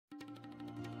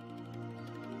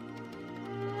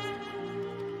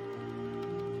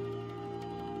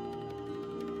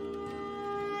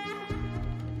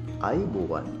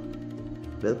Ayubowan.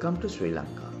 Welcome to Sri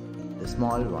Lanka, the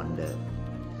small wonder.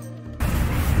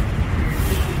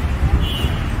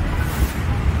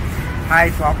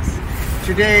 Hi folks,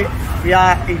 today we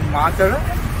are in Mathara,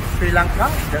 Sri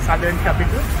Lanka, the southern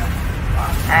capital,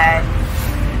 and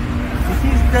this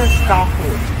is the Star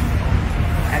Fort.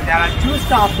 And there are two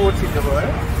Star Forts in the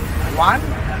world. One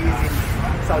is in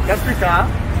South Africa,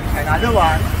 and another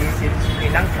one is in Sri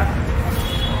Lanka.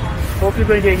 Hope you're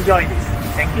going to enjoy this.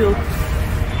 Thank you.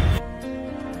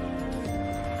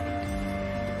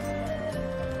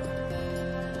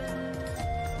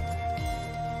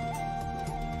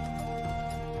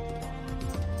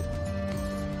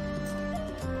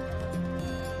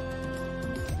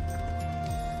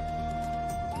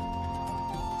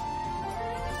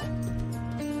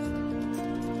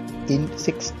 In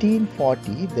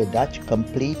 1640, the Dutch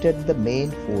completed the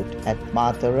main fort at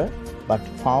Mathara but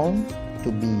found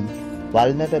to be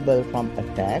vulnerable from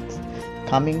attacks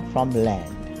coming from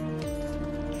land.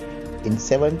 In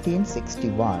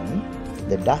 1761,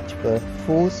 the Dutch were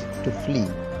forced to flee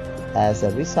as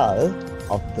a result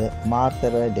of the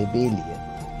Mathara Rebellion,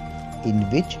 in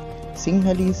which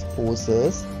Sinhalese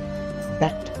forces,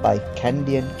 backed by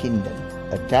Kandyan Kingdom,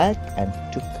 attacked and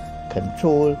took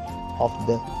control of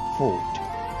the fort.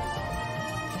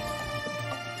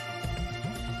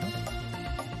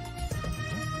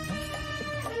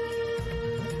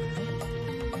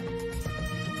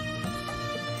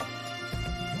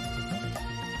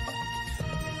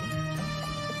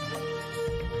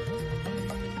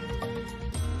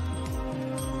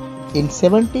 In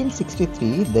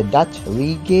 1763, the Dutch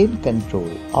regained control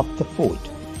of the fort,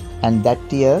 and that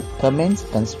year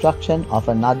commenced construction of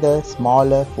another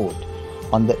smaller fort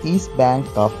on the east bank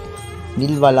of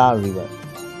Nilwala River,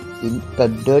 in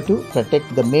order to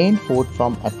protect the main fort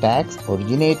from attacks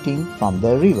originating from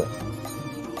the river.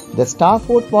 The Star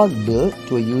Fort was built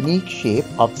to a unique shape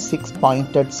of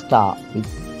six-pointed star with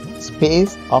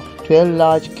space of 12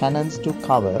 large cannons to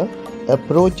cover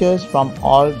approaches from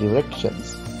all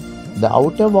directions. The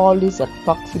outer wall is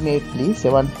approximately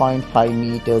 7.5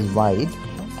 meters wide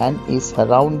and is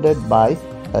surrounded by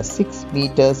a 6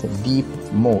 meters deep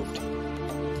moat.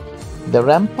 The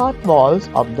rampart walls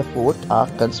of the fort are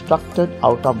constructed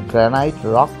out of granite,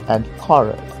 rock and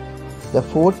coral. The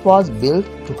fort was built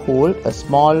to hold a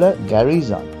smaller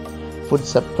garrison, food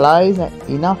supplies and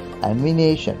enough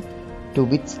ammunition to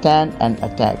withstand an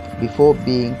attack before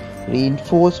being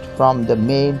reinforced from the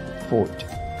main fort.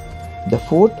 The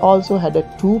fort also had a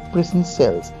 2 prison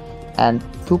cells and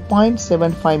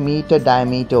 2.75 meter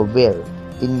diameter well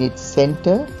in its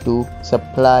center to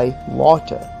supply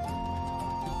water.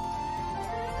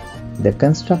 The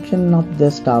construction of the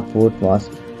Star Fort was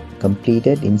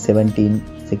completed in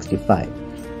 1765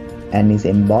 and is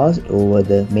embossed over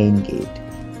the main gate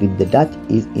with the Dutch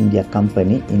East India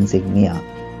Company insignia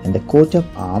and the coat of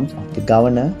arms of the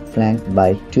governor flanked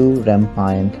by 2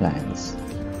 rampant lions.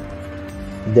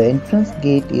 The entrance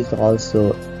gate is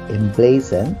also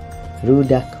emblazoned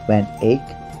Rooidak van Eyck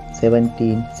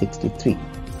 1763,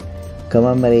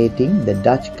 commemorating the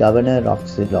Dutch governor of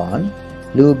Ceylon,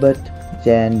 Lubert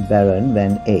Jan Baron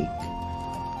van Eyck.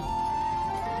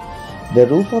 The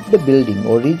roof of the building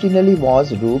originally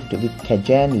was roofed with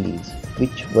Kandyan leaves,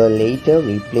 which were later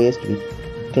replaced with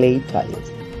clay tiles.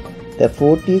 The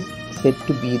fort is said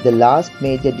to be the last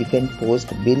major defense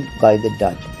post built by the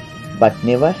Dutch, but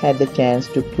never had the chance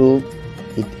to prove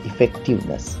its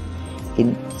effectiveness.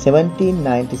 In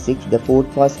 1796, the fort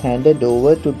was handed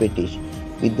over to British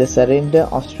with the surrender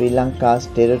of Sri Lanka's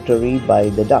territory by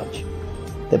the Dutch.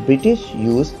 The British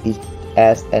used it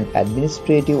as an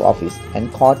administrative office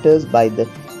and quarters by the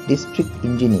district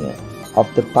engineer of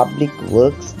the Public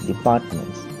Works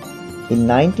Departments. In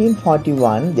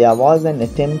 1941, there was an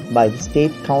attempt by the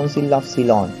State Council of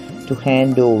Ceylon to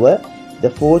hand over the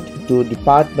fort to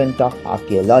Department of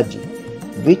Archaeology,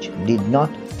 which did not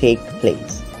take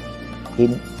place.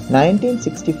 In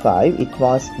 1965, it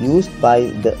was used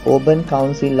by the Urban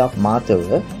Council of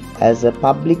Mathara as a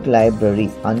public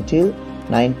library until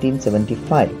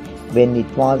 1975, when it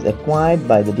was acquired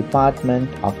by the Department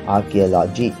of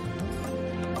Archaeology.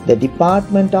 The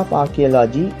Department of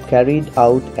Archaeology carried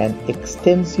out an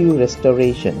extensive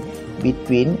restoration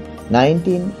between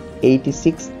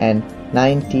 1986 and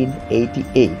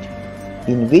 1988,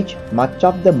 in which much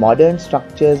of the modern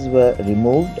structures were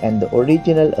removed and the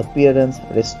original appearance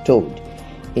restored.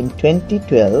 In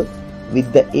 2012,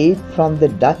 with the aid from the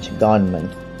Dutch government,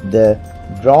 the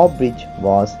drawbridge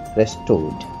was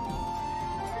restored.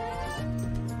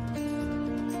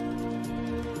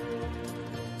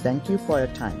 Thank you for your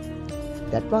time.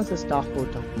 That was the Star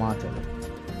Fort of Mathara.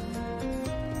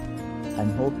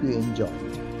 and hope you enjoy.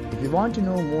 If you want to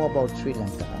know more about Sri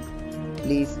Lanka,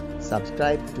 please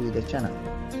subscribe to the channel.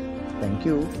 Thank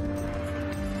you.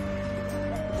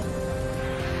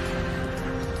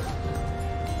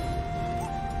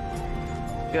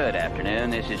 Good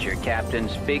afternoon, this is your captain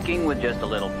speaking with just a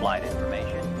little flight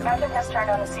information. Captain has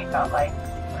turned on the seatbelt light.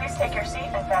 Please take your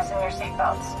seat and fasten your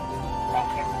seatbelts.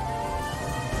 Thank you.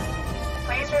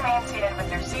 Please remain seated with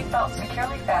your seatbelt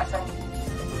securely fastened.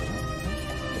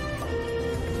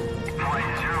 Flight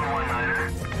 019er.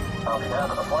 On behalf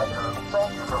of the flight crew,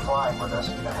 thank you for flying with us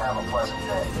and have a pleasant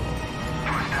day.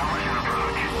 To establish an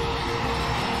approach.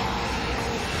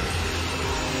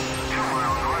 2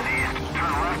 miles northeast,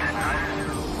 turn left at 9.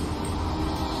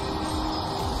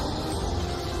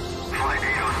 Flight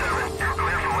 807,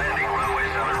 clear for landing, runway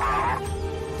 7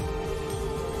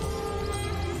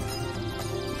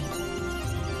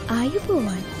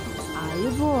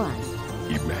 Bravo.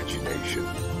 Imagination.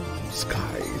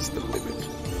 Sky is the limit.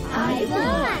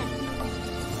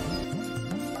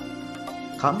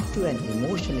 Come to an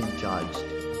emotionally charged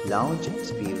lounge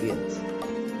experience.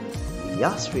 We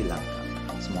are Sri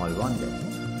Lanka, small wonder,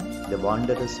 the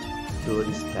wondrous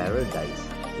tourist paradise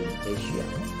in Asia.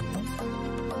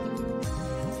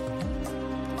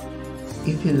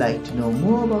 If you like to know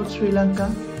more about Sri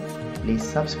Lanka, please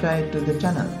subscribe to the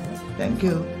channel. Thank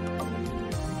you.